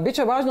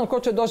 Biće važno ko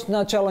će doći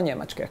na čelo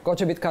Njemačke, ko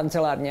će biti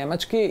kancelar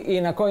njemački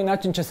i na koji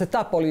način će se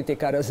ta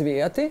politika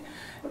razvijati.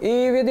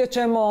 I vidjet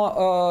ćemo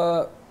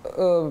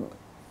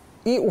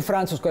i u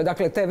Francuskoj,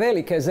 dakle, te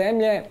velike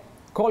zemlje,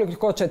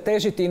 koliko će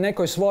težiti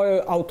nekoj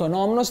svojoj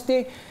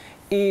autonomnosti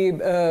i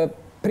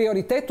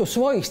prioritetu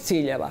svojih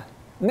ciljeva.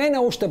 Ne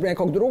na uštrb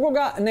nekog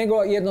drugoga,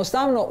 nego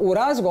jednostavno u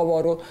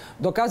razgovoru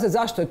dokazati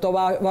zašto je to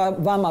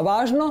vama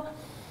važno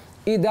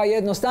i da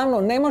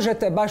jednostavno ne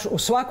možete baš u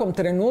svakom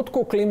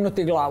trenutku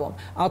klimnuti glavom.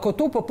 Ako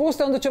tu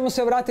popuste, onda ćemo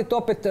se vratiti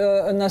opet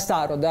na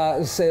staro,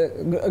 da se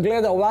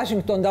gleda u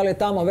Washington da li je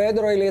tamo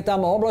vedro ili je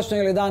tamo oblačno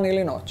ili dan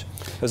ili noć.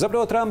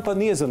 Zapravo Trumpa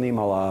nije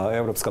zanimala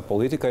europska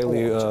politika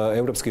ili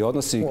europski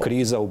odnosi,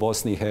 kriza u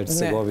Bosni i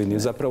Hercegovini.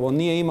 Zapravo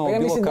nije imao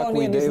bilo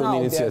kakvu ideju ni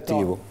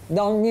inicijativu.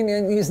 Da on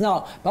nije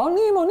znao. Pa on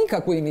nije imao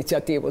nikakvu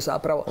inicijativu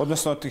zapravo.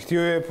 Odnosno,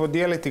 htio je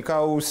podijeliti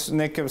kao u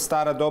neke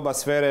stara doba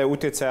sfere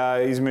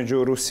utjecaja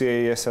između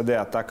Rusije i SAD-a.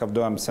 Takav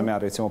dojam sam ja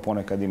recimo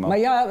ponekad imao. Ma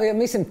ja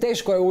mislim,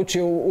 teško je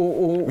ući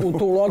u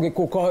tu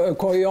logiku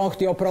koju je on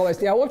htio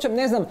provesti. Ja uopće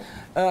ne znam,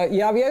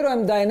 ja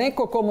vjerujem da je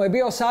neko komu je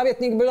bio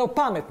savjetnik bila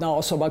pametna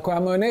osoba koja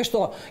mu je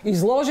nešto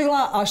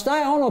izložila, a šta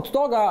je on od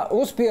toga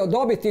uspio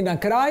dobiti na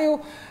kraju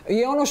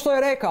je ono što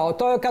je rekao.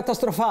 To je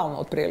katastrofalno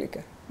otprilike.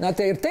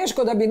 Znate, jer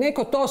teško da bi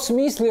neko to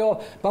smislio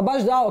pa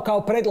baš dao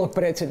kao predlog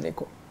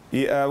predsjedniku.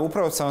 I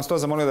upravo sam vas to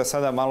zamolio da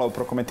sada malo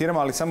prokomentiramo,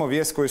 ali samo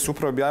vijest koju su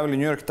upravo objavili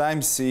New York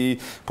Times i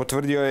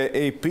potvrdio je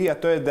AP, a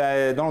to je da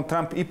je Donald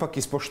Trump ipak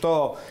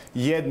ispoštovao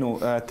jednu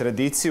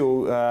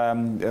tradiciju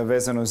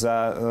vezanu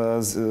za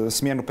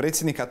smjenu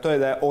predsjednika, a to je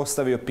da je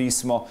ostavio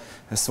pismo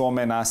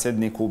svome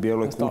nasljedniku u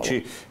Bijeloj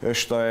kući,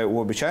 što je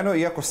uobičajeno.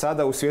 Iako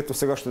sada u svijetu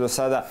svega što je do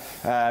sada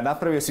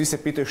napravio, svi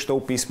se pitaju što u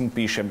pismu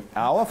piše.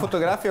 A ova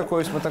fotografija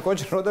koju smo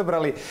također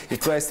odabrali i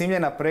koja je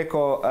snimljena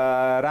preko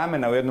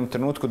ramena u jednom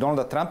trenutku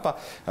Donalda Trumpa,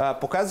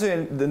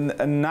 pokazuje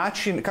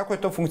način kako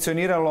je to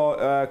funkcioniralo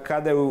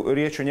kada je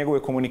riječ o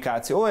njegovoj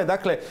komunikaciji. Ovo je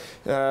dakle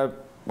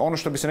ono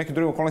što bi se u nekim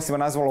drugim okolnostima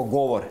nazvalo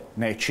govor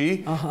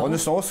nečiji,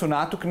 odnosno ovo su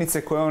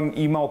natuknice koje on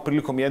imao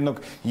prilikom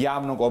jednog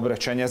javnog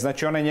obraćanja.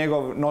 Znači onaj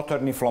njegov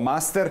notorni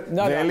flomaster,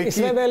 veliki, i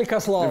sve velika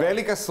slova.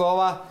 Velika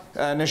slova,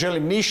 ne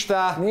želim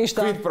ništa,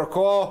 quid pro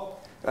quo,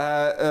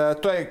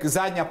 to je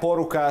zadnja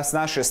poruka s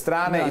naše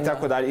strane i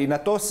tako dalje. I na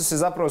to su se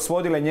zapravo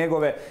svodile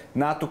njegove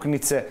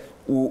natuknice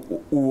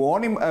u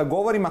onim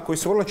govorima koji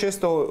su vrlo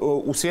često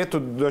u svijetu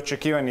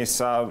dočekivani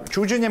sa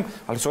čuđenjem,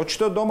 ali su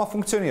očito doma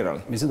funkcionirali.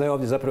 Mislim da je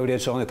ovdje zapravo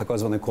riječ o onoj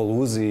takozvanoj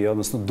koluziji,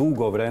 odnosno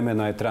dugo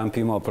vremena je Trump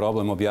imao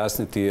problem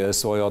objasniti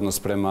svoj odnos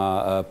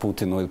prema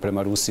Putinu ili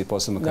prema Rusiji,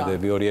 posebno kada je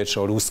bio riječ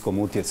o ruskom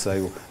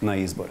utjecaju na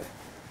izbore.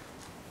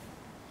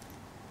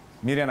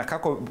 Mirjana,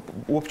 kako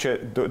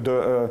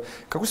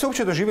ste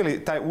uopće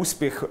doživjeli taj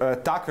uspjeh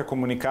takve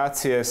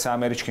komunikacije sa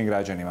američkim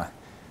građanima?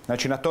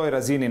 Znači na toj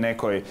razini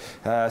nekoj.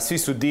 Svi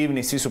su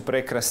divni, svi su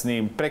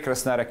prekrasni,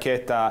 prekrasna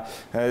raketa,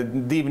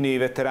 divni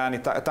veterani.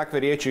 Takve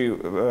riječi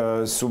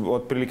su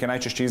otprilike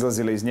najčešće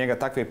izlazile iz njega.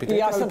 Takve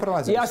epitete, ali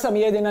prolazili. Ja sam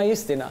jedina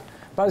istina.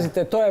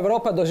 Pazite, to je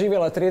Europa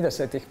doživjela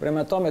 30-ih.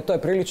 Prema tome, to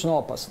je prilično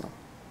opasno.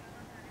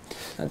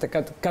 Znate,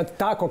 kad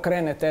tako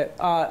krenete,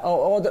 a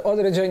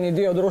određeni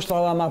dio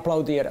društva vam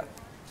aplaudira.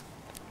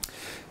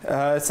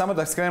 Samo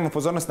da skrenemo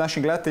pozornost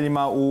našim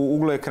gledateljima, u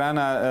uglu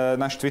ekrana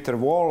naš Twitter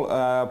wall.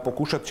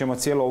 Pokušat ćemo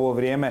cijelo ovo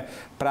vrijeme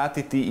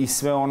pratiti i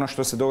sve ono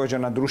što se događa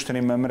na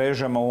društvenim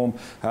mrežama u ovom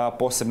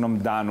posebnom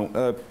danu.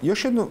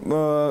 Još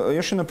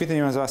jedno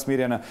pitanje za vas,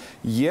 Mirjana.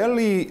 Je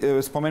li,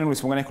 spomenuli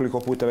smo ga nekoliko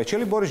puta već, je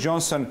li Boris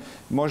Johnson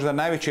možda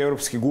najveći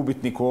europski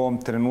gubitnik u ovom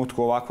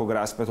trenutku ovakvog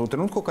raspleta? U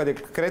trenutku kad je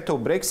kretao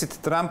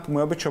Brexit, Trump mu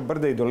je obećao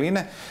brde i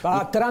doline.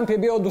 Pa Trump je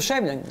bio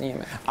oduševljen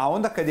njime. A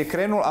onda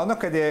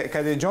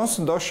kad je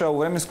Johnson došao u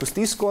vremensku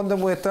stisku, onda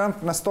mu je Trump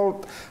na stol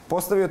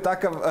postavio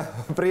takav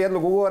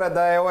prijedlog ugovora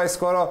da je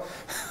skoro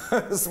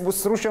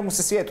srušio mu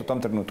se svijet u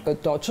tom trenutku.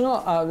 Točno,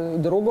 a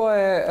drugo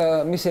je,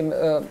 mislim,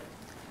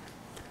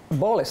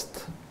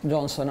 bolest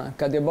Johnsona,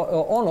 kad je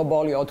on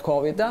obolio od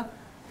covida,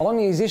 on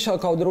je izišao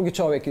kao drugi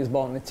čovjek iz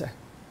bolnice.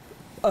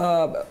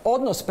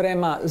 Odnos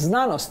prema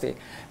znanosti,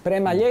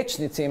 prema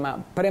liječnicima,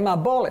 prema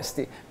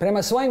bolesti,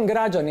 prema svojim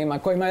građanima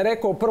kojima je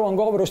rekao u prvom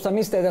govoru šta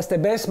mislite da ste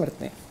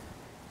besmrtni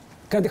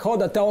kad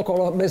hodate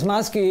okolo bez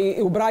maski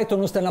i u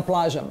Brightonu ste na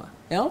plažama.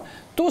 Jel?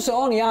 Tu se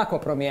on jako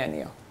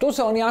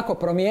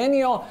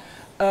promijenio.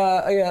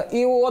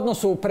 I u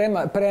odnosu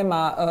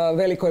prema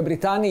Velikoj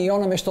Britaniji i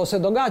onome što se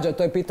događa.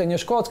 To je pitanje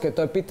Škotske,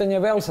 to je pitanje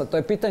Velsa, to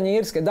je pitanje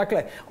Irske.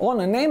 Dakle,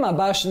 on nema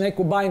baš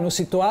neku bajnu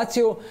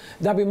situaciju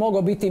da bi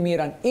mogao biti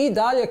miran. I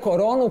dalje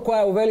koronu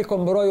koja u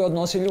velikom broju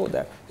odnosi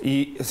ljude.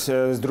 I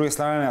s druge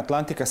strane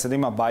Atlantika sad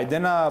ima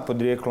Bidena,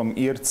 podrijeklom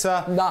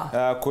Irca,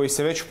 koji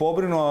se već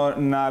pobrinuo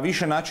na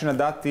više načina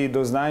dati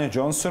do znanja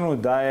Johnsonu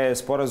da je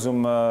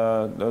sporazum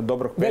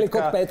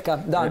Velikog petka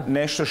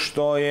nešto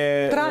što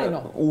je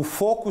trajno u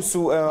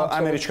fokusu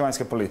američke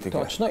vanjske politike.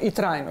 Točno, i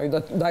trajno. I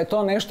da je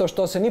to nešto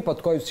što se ni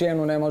pod koju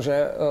cijenu ne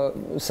može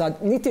sad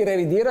niti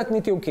revidirati,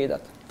 niti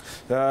ukidati.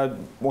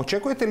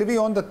 Očekujete li vi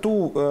onda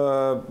tu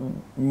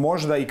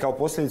možda i kao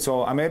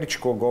posljedicu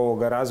američkog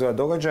ovoga razvoja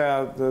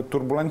događaja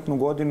turbulentnu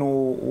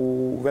godinu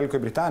u Velikoj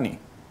Britaniji?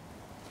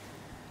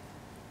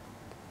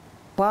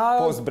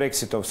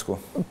 Post-Brexitovsku.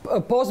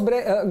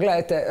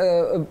 Gledajte,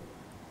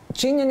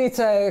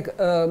 činjenica je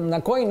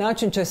na koji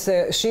način će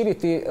se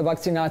širiti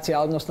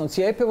vakcinacija, odnosno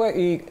cjepivo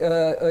i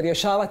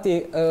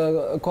rješavati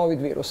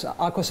COVID virusa.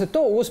 Ako se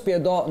to uspije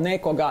do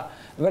nekoga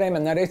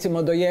vremena,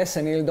 recimo do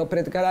jeseni ili do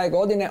pred kraj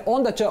godine,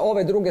 onda će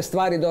ove druge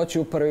stvari doći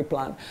u prvi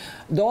plan.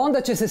 Do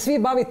onda će se svi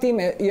baviti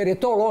time, jer je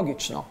to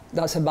logično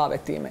da se bave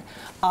time.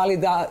 Ali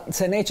da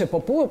se neće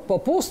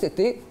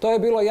popustiti, to je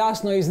bilo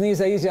jasno iz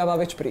niza izjava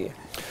već prije.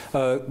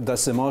 Da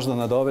se možda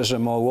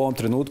nadovežemo, u ovom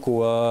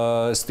trenutku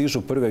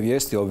stižu prve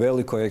vijesti o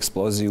velikoj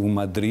eksploziji u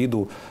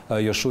Madridu.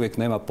 Još uvijek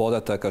nema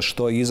podataka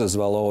što je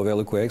izazvalo ovu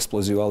veliku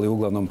eksploziju, ali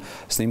uglavnom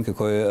snimke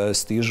koje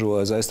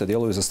stižu zaista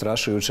djeluju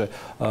zastrašujuće.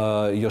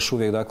 Još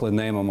uvijek, dakle,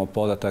 nemamo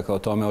podataka o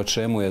tome o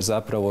čemu je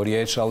zapravo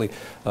riječ, ali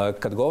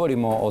kad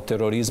govorimo o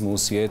terorizmu u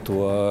svijetu,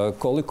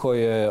 koliko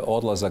je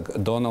odlazak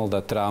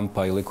Donalda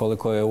Trumpa ili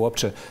koliko je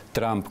uopće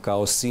Trump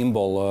kao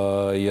simbol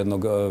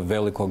jednog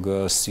velikog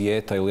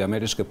svijeta ili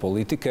američke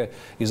politike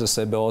iza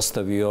sebe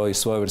ostavio i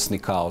svojevrsni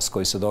kaos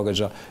koji se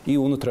događa i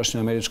u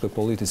unutrašnjoj američkoj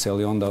politici,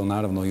 ali onda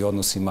naravno i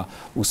odnosima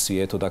u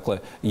svijetu. Dakle,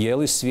 je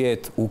li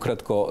svijet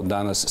ukratko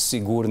danas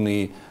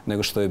sigurniji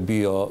nego što je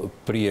bio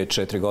prije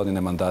 4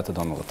 godine mandata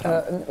Donalda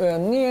Trumpa?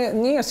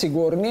 Nije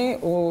sigurniji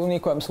u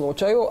nikom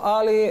slučaju,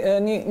 ali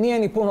nije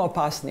ni puno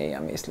opasniji, ja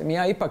mislim.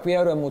 Ja ipak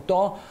vjerujem u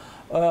to,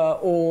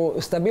 u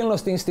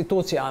stabilnost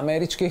institucija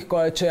američkih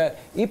koje će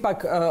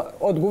ipak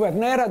od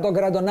guvernera do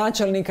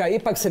gradonačelnika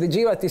ipak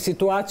sređivati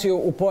situaciju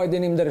u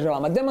pojedinim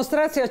državama.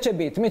 Demonstracija će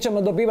biti. Mi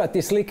ćemo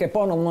dobivati slike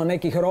ponovno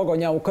nekih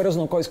rogonja u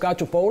krznu koji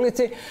skaču po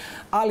ulici,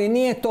 ali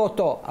nije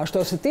to. A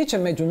što se tiče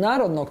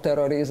međunarodnog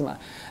terorizma,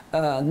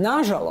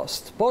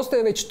 nažalost,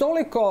 postoje već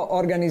toliko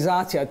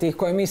organizacija tih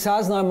koje mi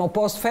saznajemo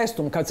post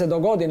festum kad se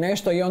dogodi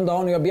nešto i onda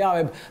oni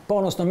objave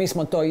ponosno mi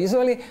smo to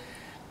izveli,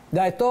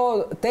 da je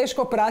to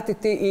teško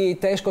pratiti i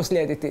teško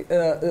slijediti.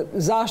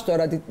 Zašto?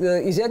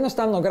 Iz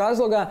jednostavnog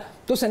razloga,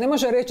 tu se ne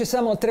može reći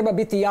samo treba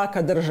biti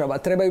jaka država,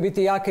 trebaju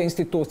biti jake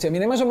institucije. Mi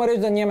ne možemo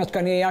reći da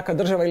Njemačka nije jaka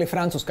država ili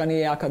Francuska nije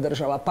jaka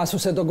država, pa su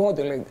se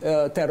dogodili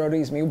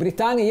terorizmi. U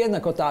Britaniji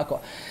jednako tako.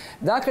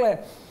 Dakle,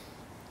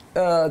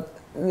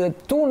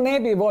 tu ne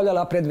bi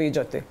voljela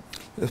predviđati.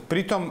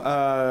 Pritom,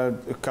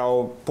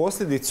 kao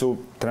posljedicu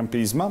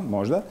trumpizma,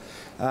 možda,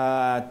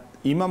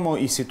 imamo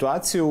i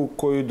situaciju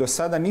koju do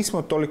sada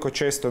nismo toliko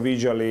često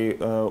viđali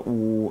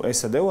u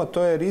SAD-u, a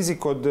to je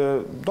rizik od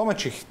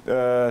domaćih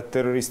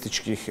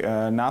terorističkih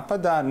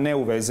napada, ne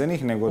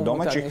uvezenih, nego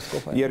domaćih,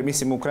 jer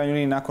mislim u krajnjoj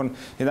liniji nakon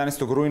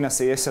 11. rujna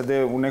se i SAD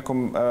u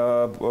nekom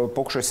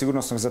pokušaju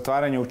sigurnosnog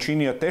zatvaranja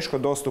učinio teško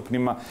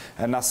dostupnima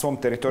na svom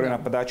teritoriju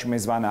napadačima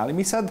izvana. Ali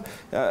mi sad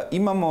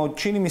imamo,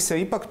 čini mi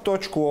se, ipak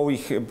točku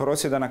ovih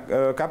prosvjeda na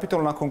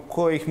Kapitolu nakon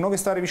kojih mnoge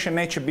stvari više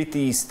neće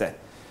biti iste.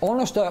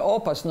 Ono što je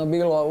opasno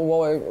bilo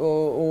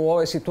u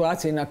ovoj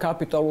situaciji na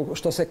Kapitolu,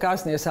 što se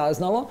kasnije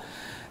saznalo,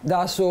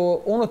 da su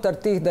unutar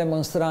tih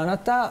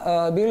demonstranata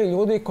bili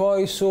ljudi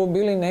koji su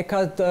bili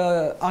nekad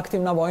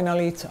aktivna vojna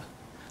lica.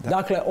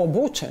 Dakle,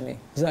 obučeni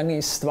za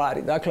niz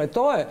stvari. Dakle,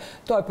 to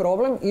je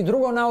problem. I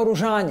drugo,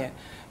 naoružanje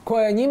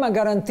koje njima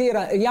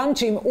garantira,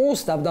 jamči im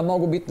Ustav da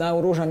mogu biti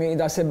naoružani i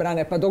da se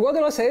brane. Pa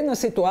dogodila se jedna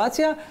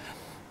situacija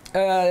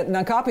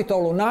na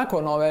Kapitolu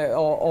nakon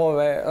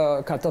ove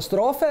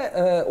katastrofe.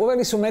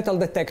 Uveli su metal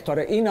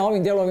detektore i na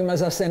ovim dijelovima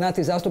za Senat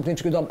i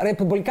zastupnički dom.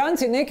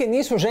 Republikanci neki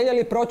nisu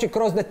željeli proći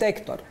kroz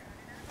detektor.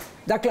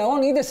 Dakle,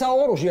 on ide sa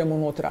oružjem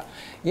unutra.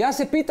 Ja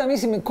se pitam,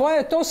 mislim, koja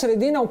je to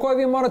sredina u kojoj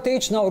vi morate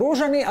ići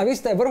naoružani, a vi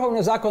ste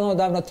vrhovno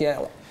zakonodavno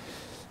tijelo?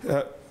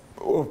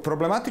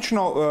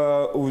 Problematično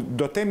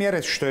do te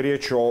mjere što je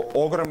riječ o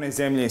ogromnoj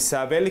zemlji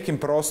sa velikim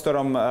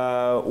prostorom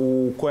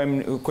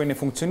koji ne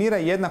funkcionira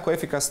jednako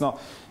efikasno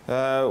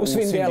u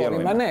svim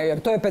dijelovima. Ne, jer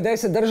to je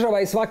 50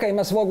 država i svaka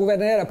ima svog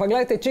guvernera. Pa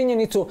gledajte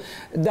činjenicu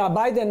da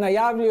Biden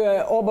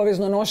najavljuje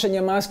obavezno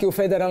nošenje maski u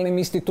federalnim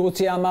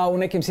institucijama u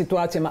nekim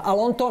situacijama, ali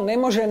on to ne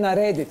može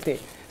narediti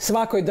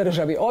svakoj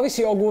državi.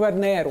 Ovisi o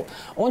guverneru.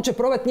 On će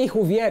probati njih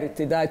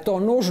uvjeriti da je to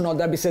nužno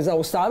da bi se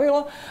zaustavilo,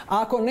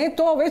 a ako ne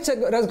to, već se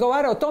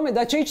razgovara o tome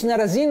da će ići na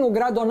razinu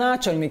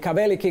gradonačelnika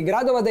velikih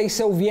gradova da ih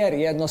se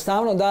uvjeri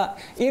jednostavno da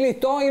ili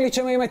to ili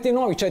ćemo imati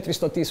novi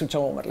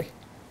 400.000 umrlih.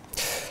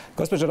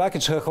 Gospođo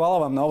Rakić, hvala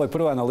vam na ovoj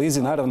prvoj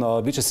analizi.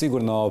 Naravno, bit će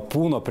sigurno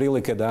puno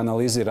prilike da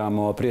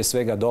analiziramo prije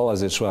svega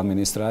dolazeću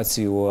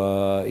administraciju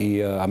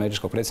i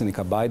američkog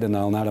predsjednika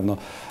Bidena, ali naravno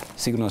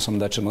sigurno sam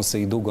da ćemo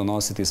se i dugo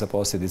nositi sa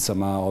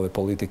posljedicama ove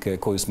politike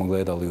koju smo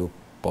gledali u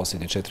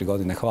posljednje 4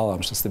 godine. Hvala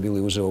vam što ste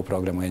bili uživo u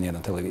programu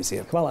N1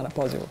 televizije. Hvala na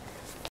pozivu.